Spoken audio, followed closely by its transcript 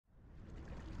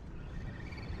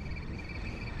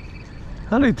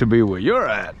I need to be where you're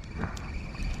at.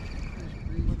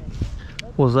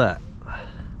 What's that?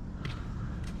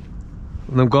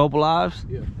 Them gold lives?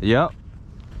 Yeah. Yep.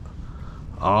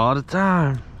 All the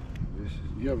time.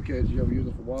 You ever use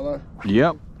it for walleye?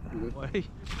 Yep.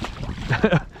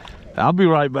 I'll be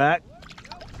right back.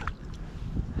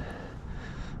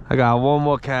 I got one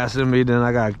more cast in me, then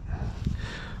I got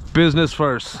business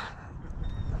first.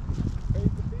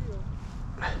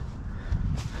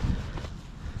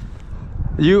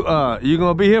 You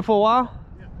gonna be here for a while?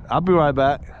 Yeah. I'll be right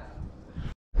back.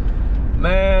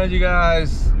 Man, you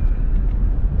guys,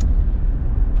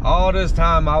 all this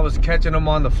time I was catching them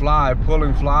on the fly,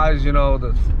 pulling flies, you know,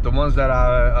 the ones that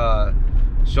I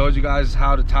showed you guys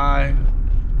how to tie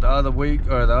the other week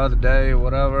or the other day or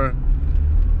whatever.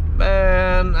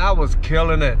 Man, I was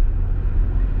killing it.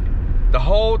 The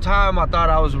whole time I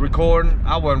thought I was recording,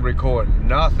 I wasn't recording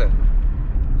nothing.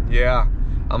 Yeah,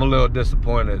 I'm a little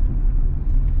disappointed.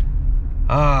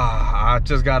 I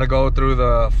just got to go through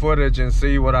the footage and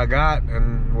see what I got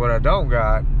and what I don't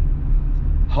got.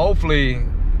 Hopefully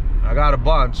I got a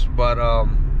bunch, but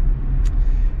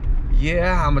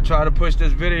yeah, I'm gonna try to push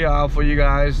this video out for you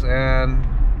guys, and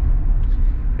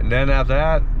then after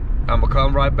that I'm gonna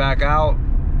come right back out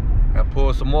and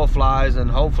pull some more flies,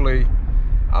 and hopefully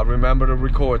I'll remember to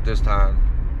record this time.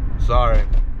 Sorry.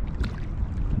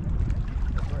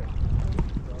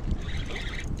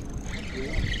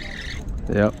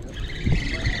 Yep.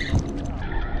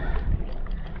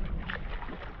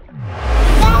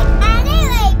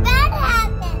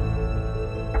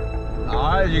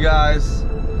 Alright, you guys,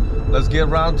 let's get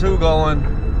round 2 going.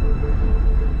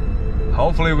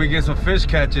 Hopefully we get some fish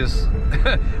catches.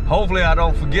 Hopefully I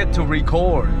don't forget to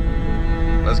record.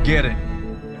 Let's get it.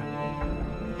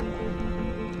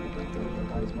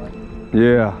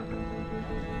 Yeah.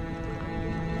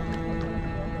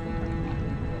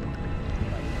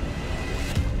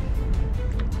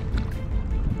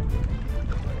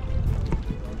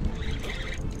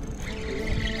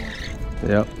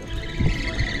 Yep.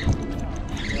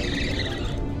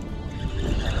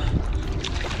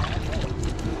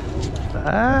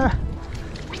 Ah.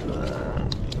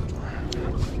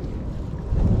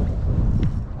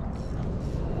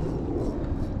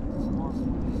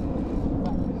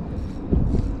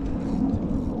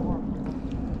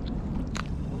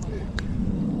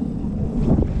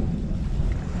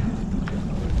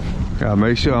 Gotta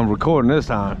make sure I'm recording this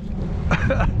time.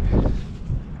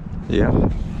 Yeah.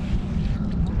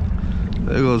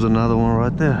 There goes another one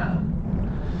right there.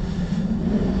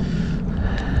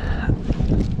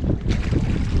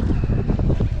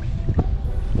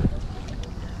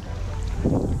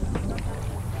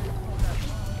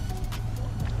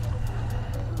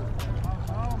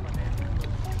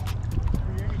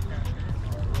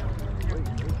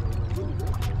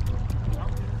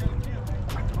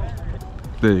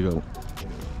 There you go.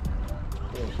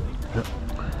 Yep.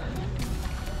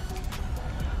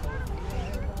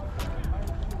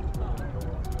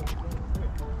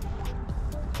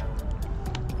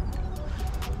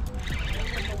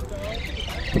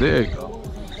 There you go.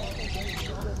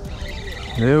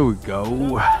 There we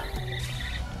go.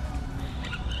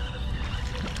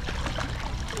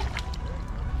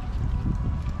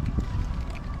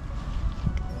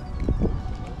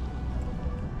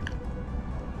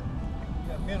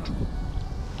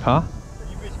 Huh?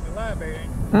 You basically live bait,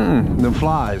 ain't you? The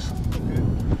flies.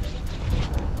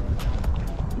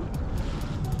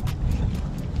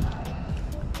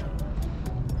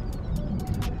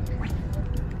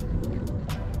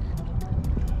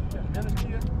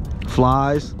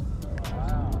 Flies.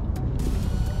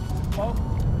 Wow.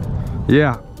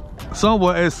 Yeah.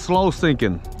 Somewhere it's slow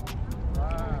sinking.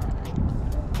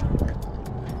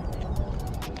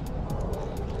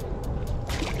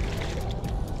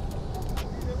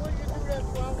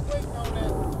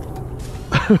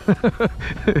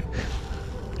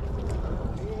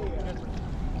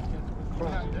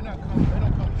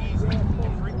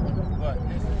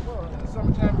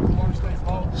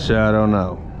 Sure, I don't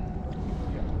know.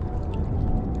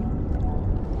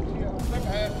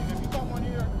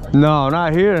 No,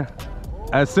 not here.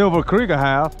 At Silver Creek I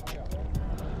have.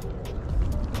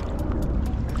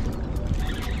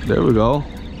 There we go.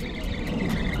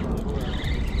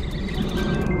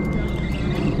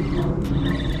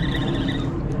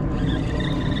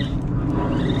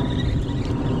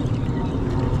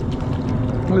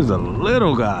 There's a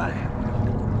little guy.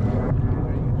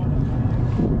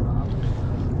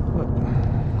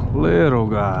 Little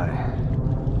guy.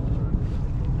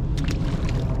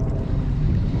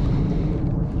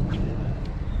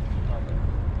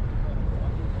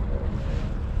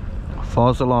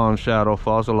 False alarm, Shadow,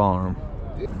 false alarm.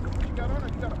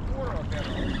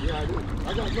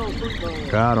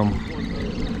 Got him.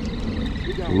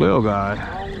 Little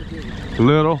guy.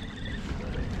 Little.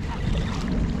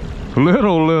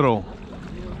 Little.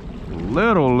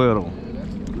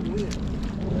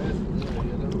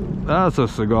 That's a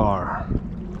cigar.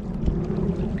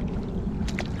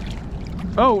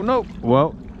 Oh, no.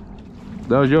 Well,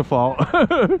 that was your fault.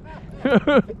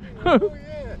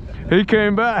 He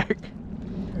came back.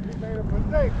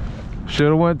 Should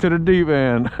have went to the deep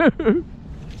end.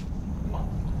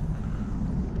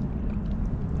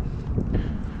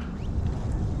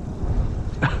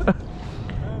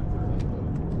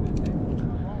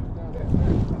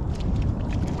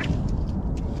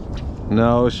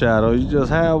 No, Shadow, you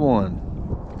just had one.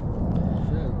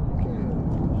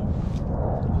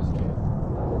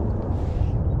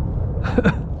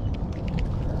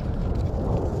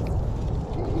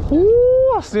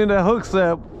 Ooh, I seen that hook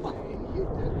set.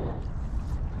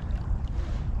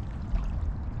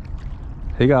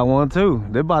 He got one too.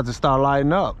 They're about to start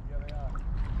lighting up.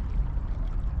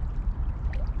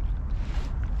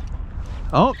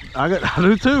 Oh, I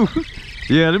do too.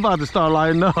 Yeah, they're about to start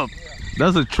lighting up.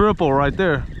 That's a triple right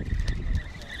there.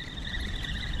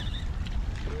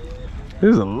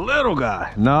 This is a little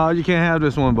guy. No, you can't have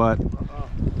this one, bud.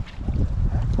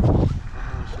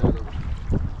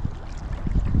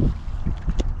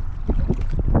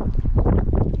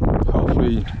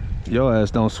 Hopefully your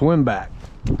ass don't swim back.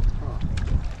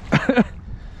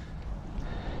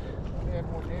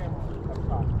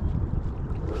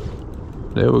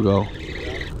 There we go.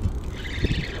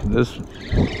 This,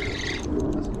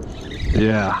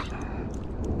 yeah.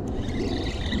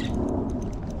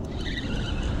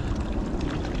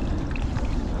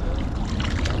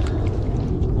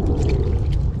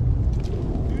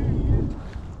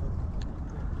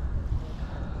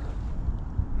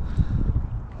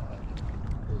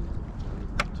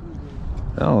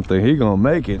 I don't think he gonna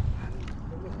make it.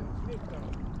 Did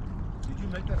you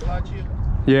make that fly chip?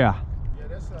 Yeah. Yeah,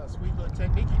 that's a sweet little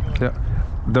technique you're doing. Yeah.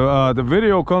 The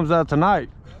video comes out tonight.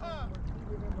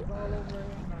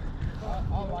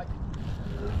 I like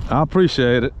it. I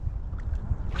appreciate it.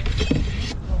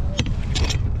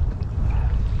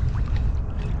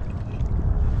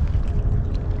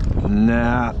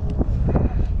 Nah.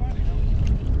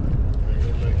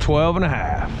 12 and a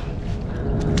half.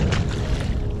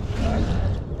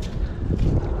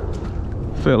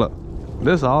 Philip,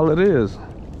 this is all it is.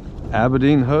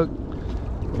 Aberdeen hook,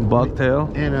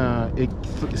 bucktail. And it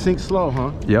sinks slow,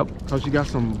 huh? Yep. Cause you got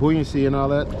some buoyancy and all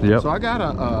that. Yep. So I got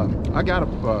a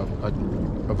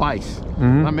vice.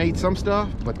 Mhm. I made some stuff,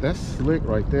 but that's slick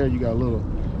right there. You got a little.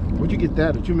 Where'd you get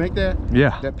that? Did you make that?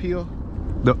 Yeah. That peel?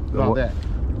 What? That.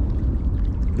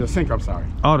 The sink. I'm sorry.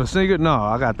 Oh, the sinker? No,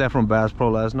 I got that from Bass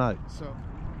Pro last night. So.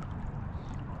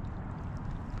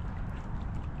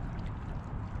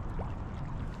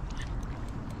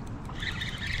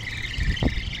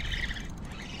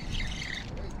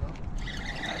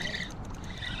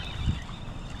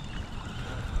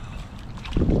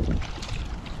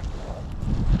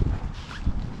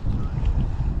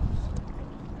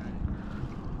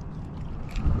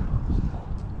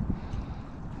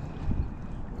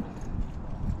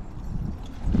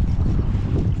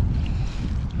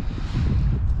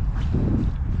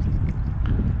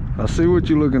 I see what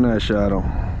you're looking at, Shadow.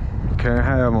 Can't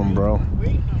have them, bro.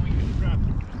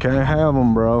 Can't have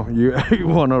them, bro. You ate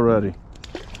one already.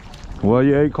 Well,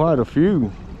 you ate quite a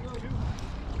few.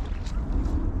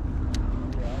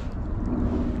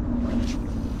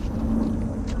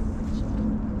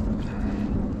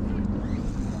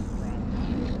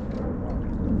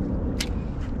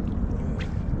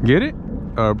 Get it?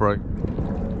 Or break.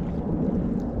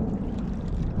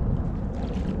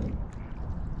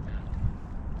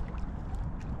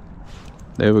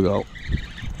 There we go.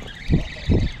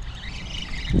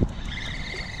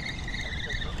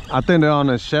 I think they're on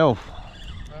the shelf.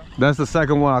 That's the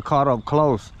second one I caught up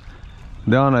close.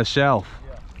 They're on a shelf.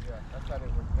 Yeah. That's how they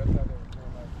were doing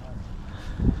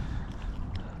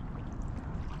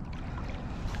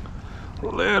last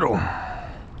night. Little.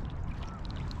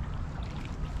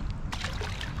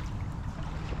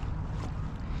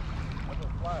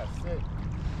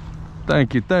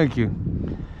 Thank you.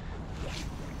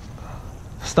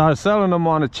 Start selling them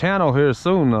on the channel here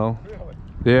soon though. Really?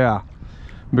 Yeah,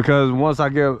 because once I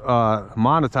get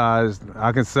monetized,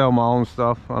 I can sell my own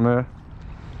stuff on there.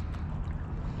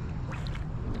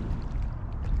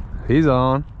 He's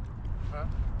on. Huh?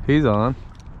 He's on.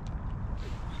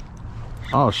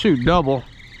 Oh shoot, double.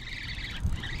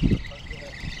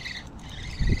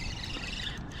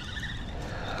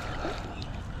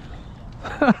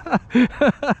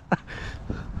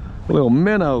 Little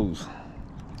minnows.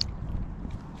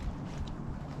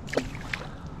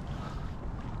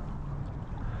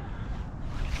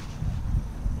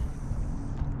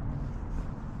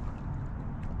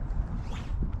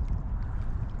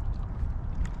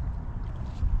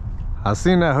 I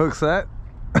seen that hook set.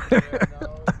 Yeah,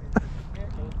 no,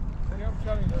 I'm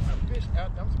telling you, there's some fish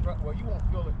out there. I'm surprised. Well, you won't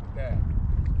feel it with that.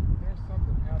 There's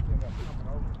something out there that's coming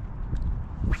over.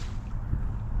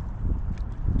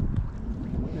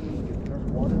 There's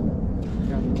water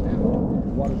down there.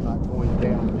 Water's not going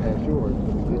down past yours.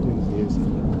 But the good news is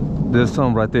there's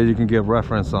some right there you can get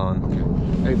reference on. okay.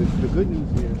 Hey, the good news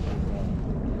is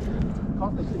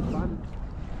caught the big find.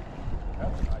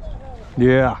 That's a nice one.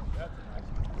 Yeah. That's a nice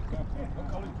one. What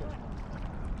color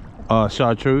is it?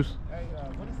 Chartreuse. Hey,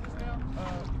 what is this now?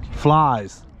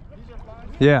 Flies. These are flies?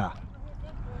 Yeah.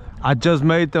 I just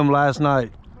made them last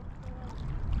night.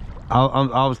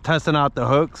 I was testing out the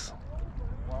hooks.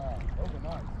 Wow, those are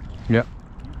nice. Yep.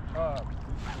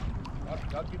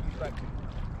 I'll give these back to you.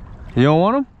 You don't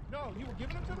want them? No, you were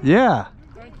giving them to me? Yeah.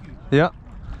 Thank you. Yep.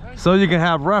 Thank So you can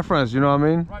have reference, you know what I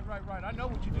mean? Right. I know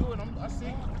what you're doing. I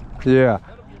see. Yeah.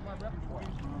 That'll be in my repertoire.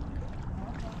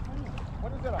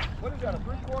 What is that? What is that? A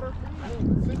 3/4?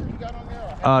 Sinker you got on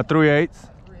there? 3/8. 3/8.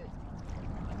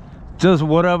 Just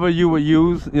whatever you would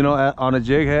use, you know, on a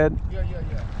jig head. Yeah. Thank you.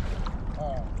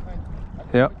 I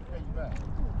can't Yep. wait to pay you back.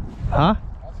 Huh? I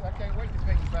said, I can't wait to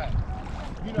pay you back.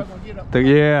 You're not going to get up. Yeah.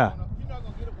 You're not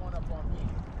going to get one up on me.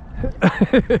 That's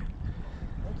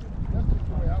just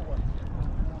the way I work.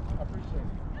 I appreciate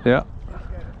it. Yeah.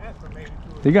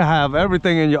 You gotta have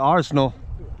everything in your arsenal.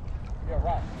 Yeah,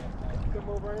 right. Come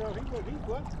over here. He's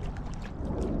what?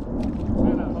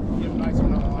 Man, I hope you get a nice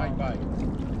one on the night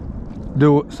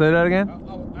bite. Say that again?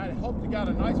 I hope you got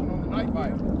a nice one on the night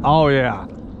bite. Oh yeah.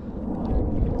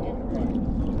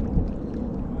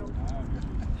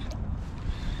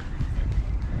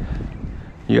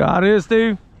 You out here,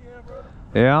 Steve? Yeah, brother.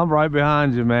 Yeah, I'm right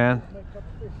behind you, man.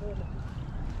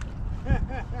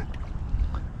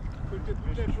 Put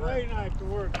that tray knife to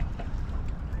work.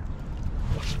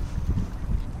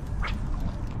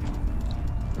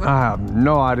 I have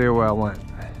no idea where I went.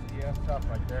 Yeah, that's tough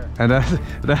right there.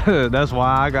 And that's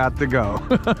why I got to go.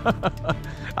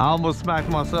 I almost smacked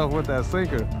myself with that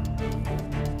sinker.